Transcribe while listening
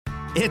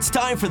It's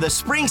time for the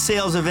spring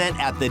sales event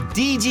at the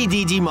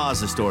DGDG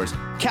Mazda stores.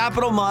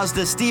 Capital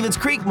Mazda, Stevens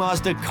Creek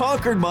Mazda,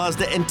 Concord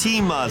Mazda, and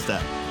Team Mazda.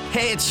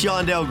 Hey, it's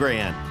Sean Del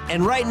Gran.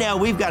 And right now,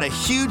 we've got a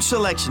huge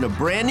selection of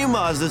brand new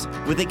Mazdas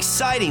with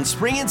exciting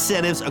spring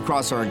incentives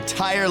across our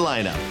entire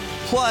lineup.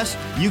 Plus,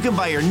 you can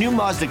buy your new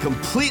Mazda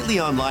completely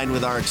online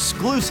with our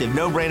exclusive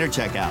no-brainer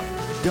checkout.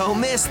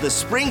 Don't miss the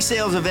spring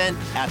sales event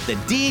at the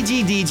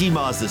DGDG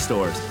Mazda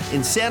stores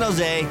in San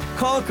Jose,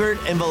 Concord,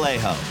 and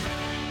Vallejo.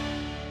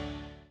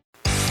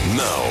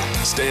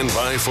 Now, stand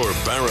by for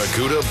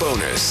Barracuda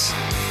Bonus.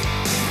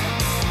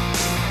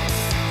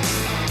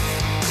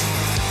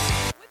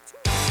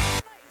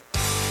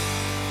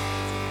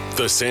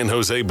 The San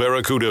Jose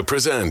Barracuda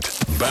present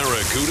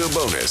Barracuda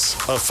Bonus,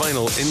 a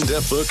final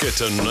in-depth look at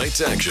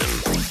tonight's action.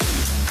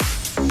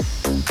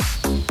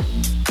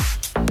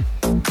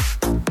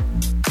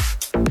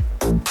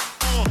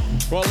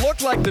 Well, it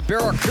looked like the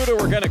Barracuda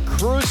were going to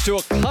cruise to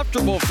a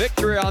comfortable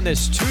victory on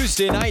this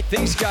Tuesday night.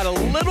 Things got a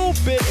little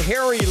bit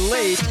hairy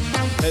late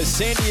as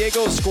San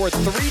Diego scored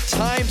 3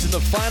 times in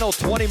the final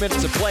 20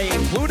 minutes of play,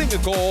 including a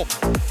goal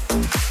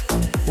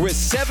with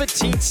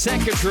 17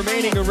 seconds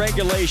remaining in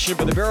regulation.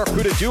 But the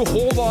Barracuda do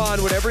hold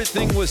on when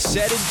everything was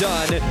said and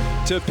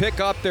done to pick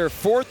up their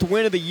 4th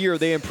win of the year.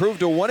 They improved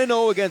to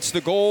 1-0 against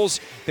the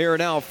Gulls. They are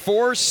now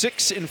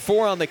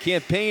 4-6-4 on the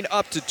campaign,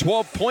 up to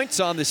 12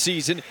 points on the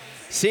season.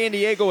 San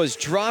Diego has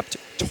dropped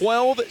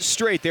 12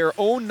 straight. They're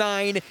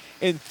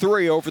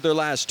 0-9-3 over their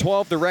last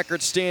 12. The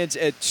record stands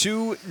at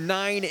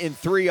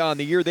 2-9-3 on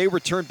the year. They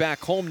return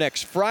back home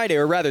next Friday,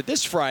 or rather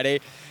this Friday,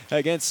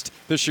 against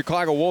the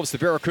Chicago Wolves. The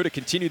Barracuda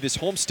continue this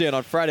homestand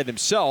on Friday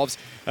themselves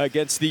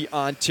against the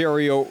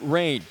Ontario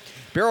Reign.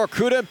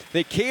 Barracuda,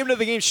 they came to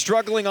the game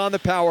struggling on the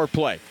power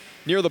play,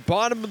 near the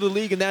bottom of the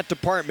league in that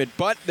department,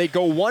 but they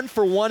go 1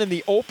 for 1 in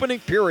the opening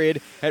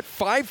period at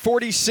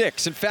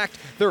 5:46. In fact,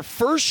 their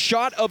first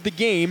shot of the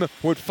game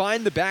would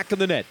find the back of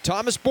the net.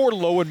 Thomas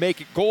Bordeleau would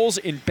make it goals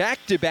in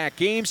back-to-back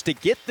games to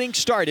get things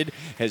started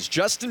as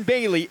Justin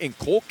Bailey and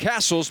Cole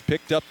Castles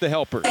picked up the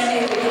helpers.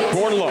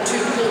 Bordeleau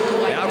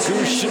now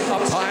goose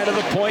up high to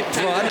the point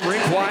front,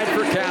 rink wide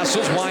for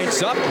Castles,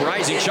 winds up,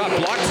 rising shot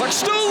blocked, but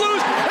still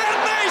loose,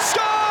 and they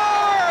score!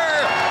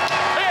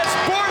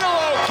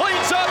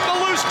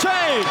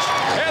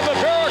 And the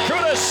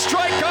Barracuda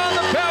strike on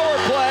the power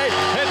play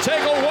and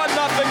take a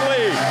 1-0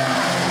 lead.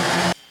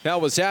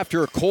 That was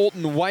after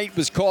Colton White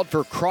was called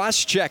for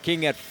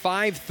cross-checking at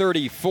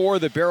 5:34.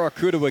 The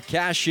Barracuda would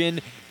cash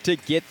in to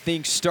get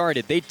things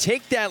started. They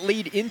take that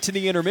lead into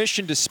the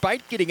intermission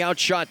despite getting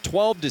outshot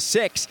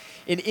 12-6.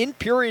 And in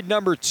period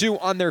number 2,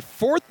 on their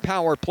 4th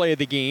power play of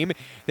the game,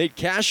 they'd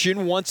cash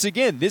in once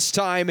again. This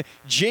time,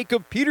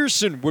 Jacob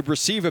Peterson would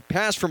receive a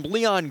pass from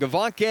Leon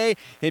Gavanke,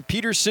 and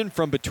Peterson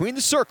from between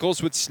the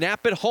circles would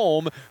snap it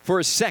home for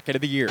his 2nd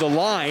of the year. The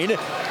line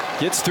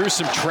gets through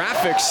some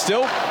traffic,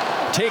 still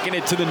taking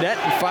it to the net,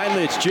 and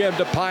finally it's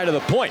jammed up high to the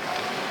point.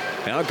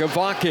 Now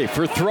Gavanke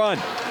for Thrun,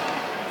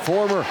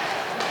 former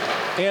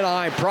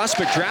Anaheim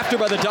prospect drafted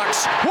by the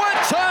Ducks.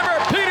 One-timer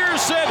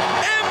Peterson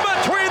in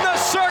between the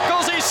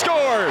circles, he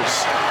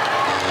scores!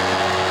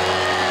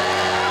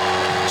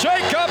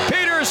 Jacob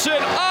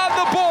Peterson on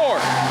the board,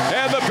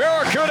 and the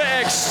Barracuda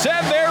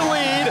extend their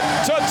lead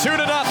to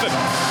 2-0.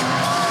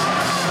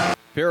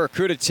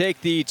 Barracuda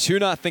take the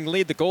 2-0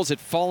 lead. The Gulls had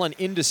fallen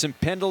into some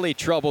penalty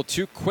trouble.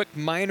 2 quick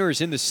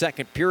minors in the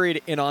 2nd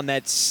period, and on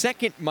that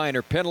 2nd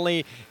minor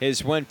penalty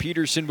is when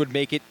Peterson would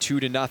make it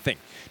 2-0.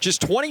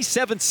 Just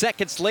 27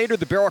 seconds later,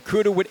 the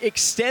Barracuda would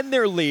extend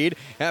their lead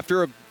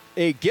after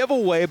a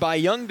giveaway by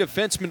young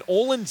defenseman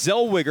Olin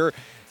Zellweger,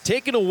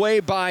 taken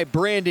away by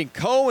Brandon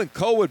Coe, and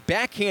Coe would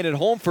backhand it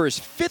home for his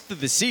 5th of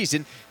the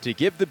season to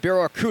give the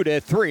Barracuda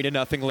a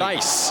 3-0 lead.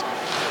 Nice.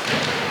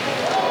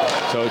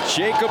 So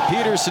Jacob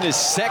Peterson is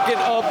 2nd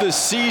of the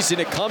season.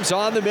 It comes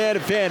on the man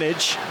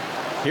advantage.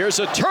 Here's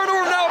a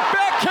turnover now,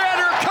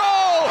 backhander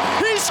Coe,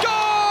 he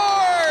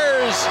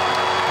scores!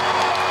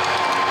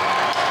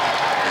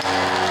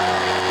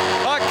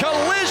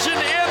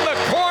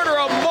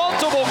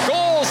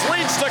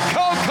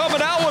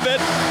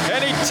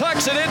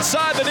 Tucks it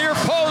inside the near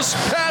post,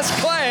 past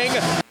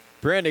Klang.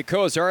 Brandon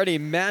Coe has already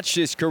matched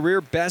his career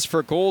best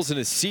for goals in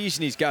a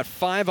season. He's got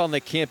 5 on the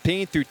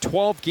campaign through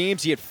 12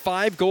 games. He had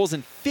 5 goals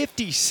in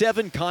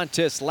 57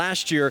 contests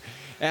last year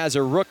as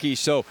a rookie.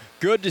 So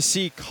good to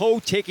see Coe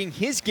taking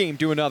his game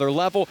to another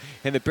level.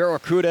 And the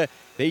Barracuda,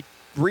 they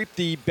reap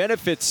the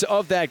benefits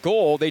of that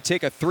goal. They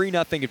take a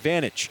 3-0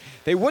 advantage.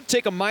 They would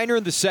take a minor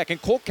in the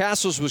 2nd. Cole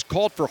Castles was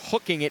called for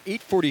hooking at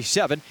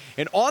 8:47.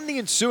 And on the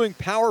ensuing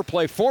power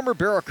play, former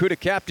Barracuda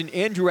captain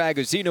Andrew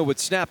Agostino would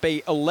snap a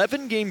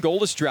 11-game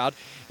goalless drought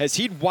as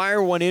he'd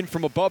wire one in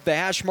from above the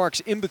hash marks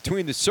in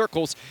between the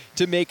circles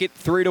to make it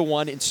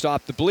 3-1 and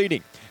stop the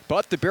bleeding.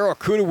 But the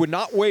Barracuda would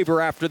not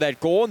waver after that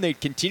goal, and they'd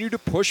continue to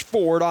push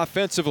forward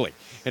offensively.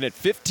 And at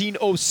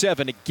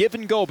 15:07, a give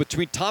and go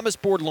between Thomas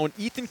Bordeleau and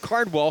Ethan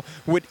Cardwell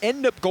would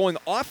end up going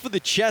off of the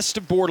chest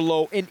of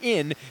Bordeleau and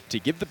in to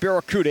give the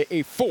Barracuda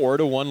a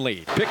 4-1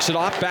 lead. Picks it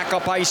off, back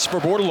up ice for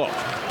Bordeleau.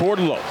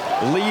 Bordeleau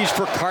leaves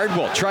for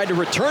Cardwell, tried to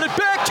return it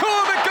back to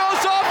him. It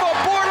goes off of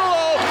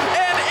Bordeleau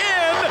and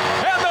in,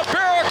 and the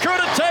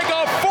Barracuda take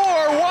a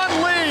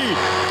 4-1 lead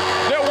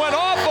that went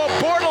off of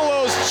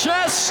Bordeleau's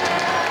chest,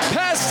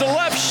 past the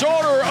left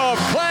shoulder of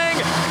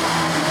Klang.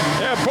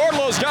 And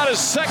Bordeleau's got his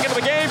second of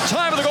the game.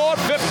 Time of the goal at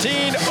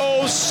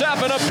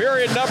 15:07 of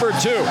period number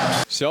 2.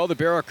 So the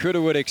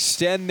Barracuda would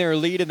extend their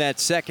lead in that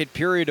second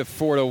period of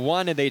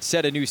 4-1, and they'd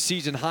set a new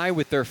season high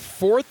with their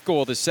 4th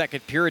goal of the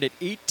second period at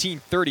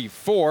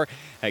 18:34.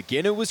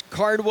 Again, it was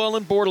Cardwell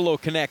and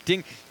Bordeleau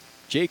connecting.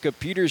 Jacob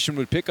Peterson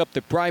would pick up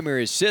the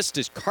primary assist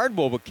as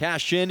Cardwell would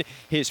cash in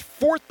his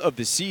 4th of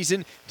the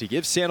season to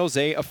give San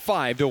Jose a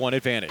 5-1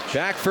 advantage.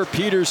 Back for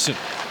Peterson.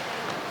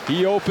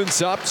 He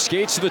opens up,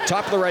 skates to the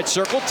top of the right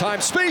circle,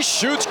 time, space,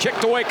 shoots,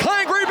 kicked away,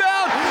 Klang,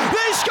 rebound,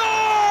 they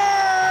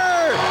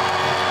score!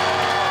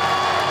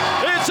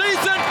 It's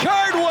Ethan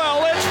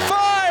Cardwell, it's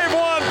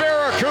 5-1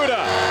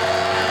 Barracuda.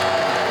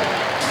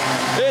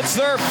 It's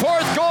their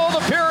 4th goal of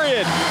the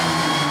period.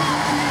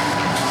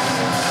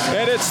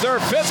 And it's their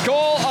 5th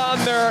goal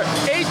on their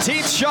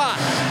 18th shot.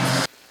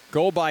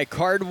 Goal by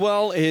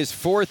Cardwell, his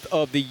 4th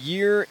of the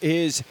year,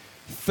 his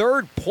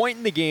 3rd point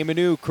in the game, a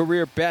new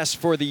career best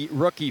for the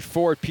rookie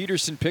forward.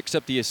 Peterson picks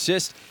up the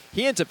assist.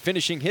 He ends up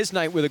finishing his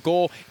night with a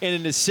goal and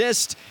an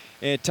assist.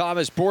 And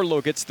Thomas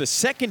Bordeleau gets the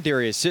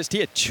secondary assist. He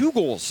had 2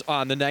 goals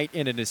on the night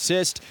and an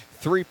assist.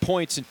 3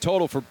 points in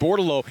total for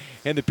Bordeleau.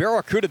 And the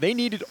Barracuda, they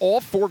needed all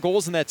 4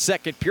 goals in that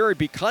second period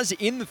because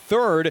in the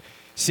third,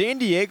 San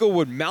Diego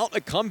would mount a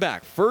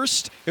comeback.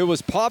 First, it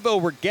was Pavel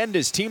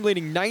Regenda's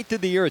team-leading 9th of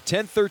the year at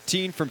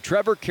 10:13 from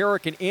Trevor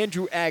Carrick and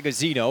Andrew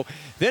Agazzino.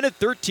 Then at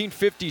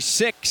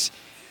 13:56,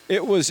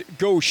 it was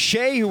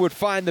Gaucher who would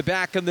find the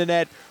back of the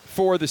net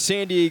for the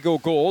San Diego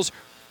Gulls.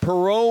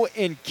 Perreault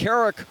and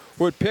Carrick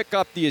would pick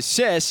up the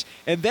assist.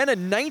 And then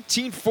in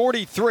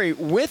 1943,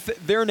 with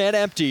their net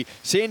empty,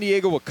 San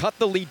Diego would cut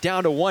the lead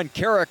down to 1.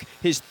 Carrick,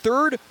 his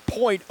 3rd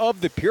point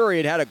of the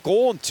period, had a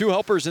goal and 2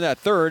 helpers in that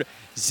third.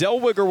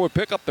 Zellweger would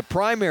pick up the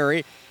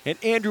primary, and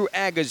Andrew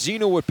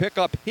Agazzino would pick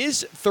up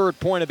his 3rd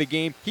point of the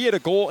game. He had a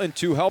goal and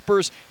 2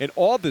 helpers, and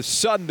all of a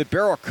sudden, the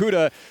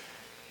Barracuda,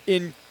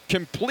 in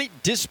complete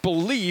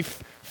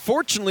disbelief,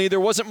 fortunately, there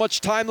wasn't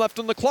much time left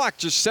on the clock,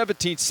 just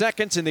 17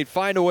 seconds, and they'd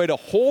find a way to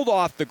hold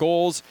off the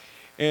goals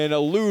and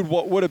elude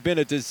what would have been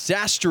a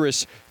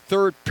disastrous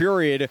 3rd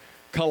period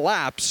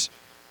collapse.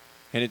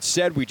 And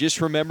instead, we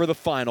just remember the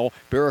final.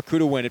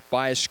 Barracuda win it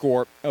by a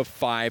score of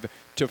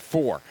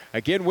 5-4.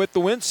 Again, with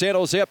the win, San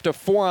Jose up to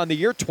 4 on the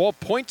year, 12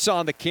 points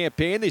on the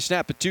campaign. They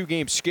snap a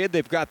 2-game skid.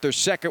 They've got their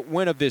 2nd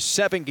win of this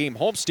 7-game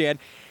homestand,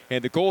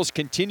 and the Gulls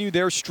continue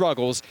their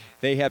struggles.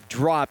 They have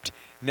dropped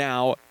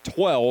now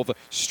 12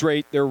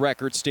 straight. Their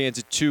record stands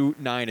at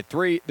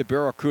 2-9-3. The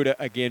Barracuda,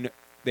 again,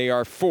 they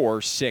are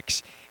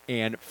 4-6-4.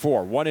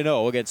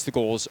 1-0 against the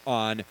Gulls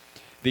on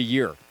the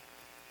year.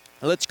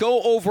 Let's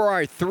go over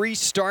our 3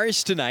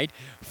 stars tonight.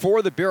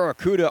 For the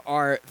Barracuda,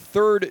 our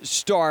 3rd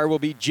star will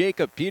be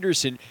Jacob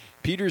Peterson.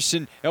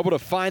 Peterson able to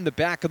find the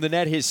back of the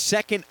net, his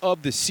 2nd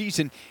of the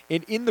season.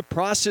 And in the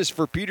process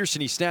for Peterson,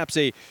 he snaps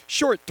a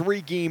short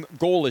 3-game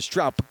goalless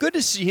drought. But good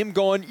to see him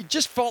going. He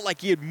just felt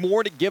like he had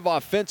more to give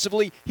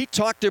offensively. He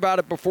talked about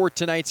it before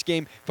tonight's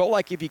game. Felt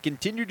like if he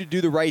continued to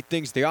do the right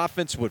things, the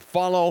offense would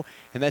follow.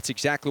 And that's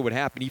exactly what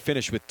happened. He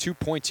finished with 2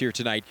 points here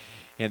tonight.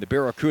 And the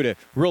Barracuda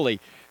really,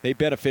 they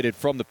benefited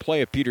from the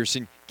play of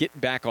Peterson getting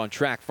back on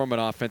track from an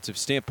offensive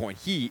standpoint.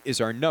 He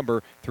is our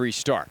number 3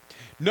 star.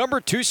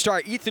 Number 2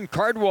 star, Ethan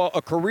Cardwell,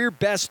 a career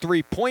best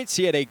 3 points.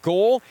 He had a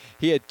goal.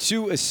 He had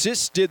 2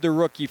 assists, did the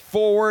rookie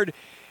forward.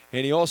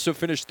 And he also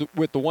finished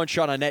with the 1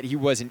 shot on net. He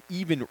was an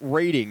even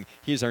rating.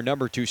 He is our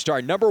number 2 star.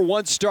 Number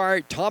 1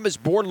 star, Thomas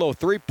Bordeleau,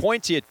 3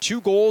 points. He had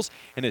 2 goals,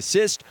 an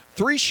assist,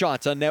 3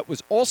 shots on net,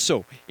 was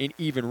also an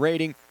even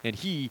rating. And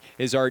he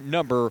is our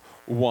number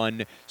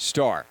 1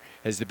 star.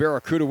 As the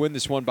Barracuda win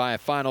this one by a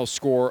final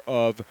score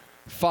of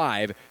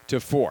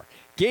 5-4.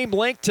 Game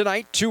length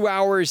tonight, 2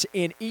 hours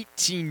and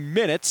 18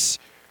 minutes.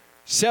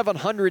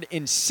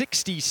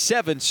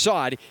 767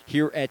 sod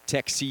here at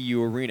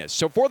TechCU Arena.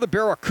 So for the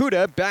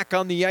Barracuda, back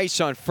on the ice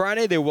on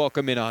Friday, they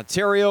welcome in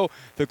Ontario.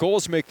 The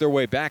Gulls make their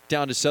way back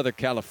down to Southern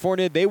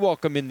California. They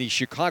welcome in the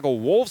Chicago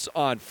Wolves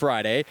on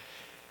Friday.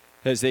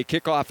 As they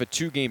kick off a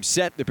 2-game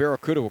set, the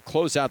Barracuda will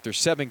close out their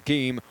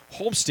 7-game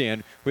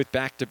homestand with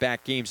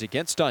back-to-back games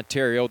against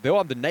Ontario. They'll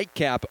have the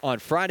nightcap on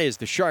Friday as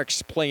the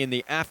Sharks play in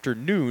the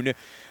afternoon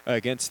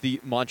against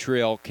the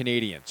Montreal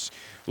Canadiens.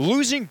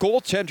 Losing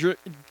goaltender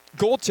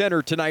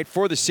tonight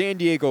for the San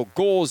Diego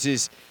Gulls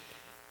is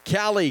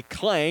Calle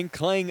Klang.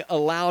 Klang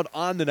allowed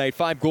on the night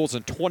 5 goals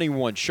and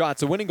 21 shots.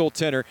 The winning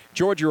goaltender,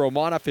 Georgi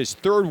Romanov, his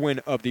 3rd win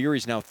of the year.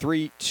 He's now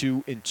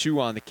 3-2-2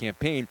 on the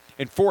campaign.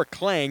 And for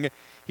Klang,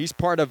 He's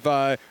part of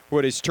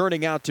what is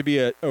turning out to be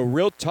a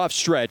real tough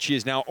stretch. He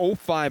is now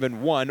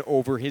 0-5-1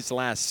 over his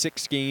last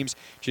 6 games.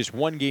 Just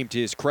 1 game to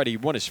his credit. He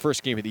won his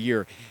first game of the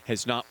year,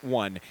 has not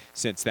won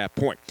since that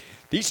point.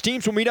 These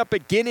teams will meet up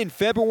again in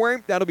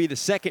February. That'll be the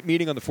second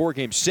meeting on the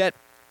 4-game set.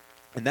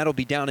 And that'll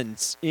be down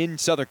in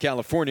Southern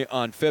California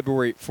on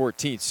February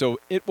 14th. So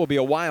it will be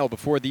a while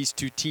before these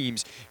two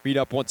teams meet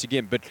up once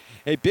again. But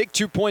a big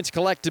 2 points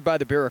collected by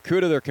the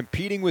Barracuda. They're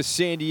competing with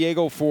San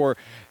Diego for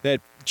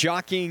that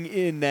jockeying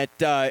in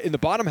the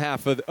bottom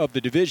half of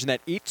the division, that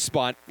 8th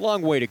spot.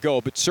 Long way to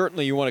go, but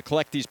certainly you want to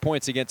collect these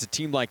points against a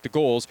team like the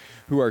Gulls,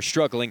 who are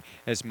struggling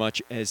as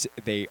much as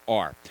they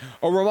are.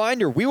 A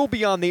reminder, we will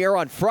be on the air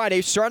on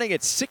Friday starting at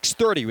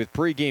 6:30 with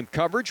pregame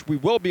coverage. We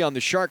will be on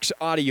the Sharks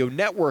Audio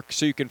Network,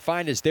 so you can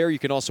find us there. You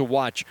can also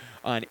watch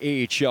on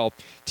AHLTV.com.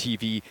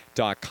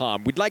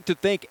 We'd like to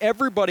thank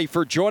everybody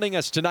for joining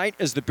us tonight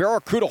as the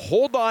Barracuda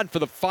hold on for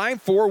the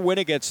 5-4 win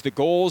against the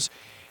Gulls,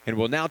 and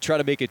will now try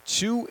to make it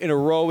 2 in a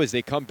row as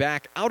they come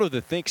back out of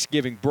the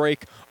Thanksgiving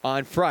break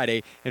on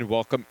Friday and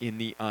welcome in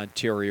the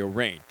Ontario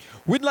rain.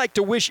 We'd like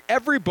to wish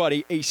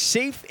everybody a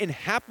safe and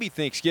happy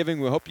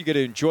Thanksgiving. We hope you get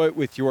to enjoy it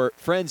with your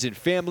friends and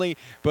family.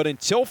 But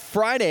until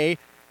Friday,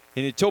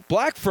 and until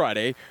Black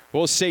Friday,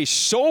 we'll say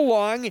so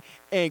long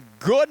and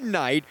good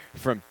night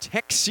from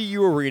Tech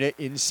CU Arena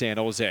in San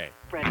Jose.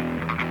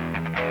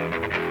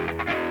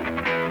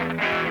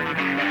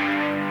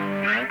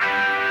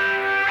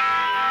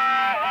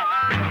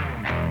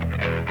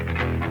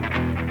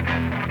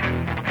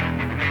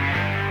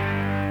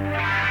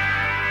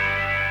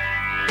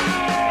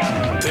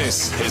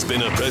 This has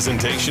been a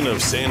presentation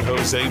of San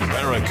Jose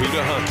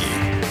Barracuda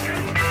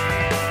Hockey.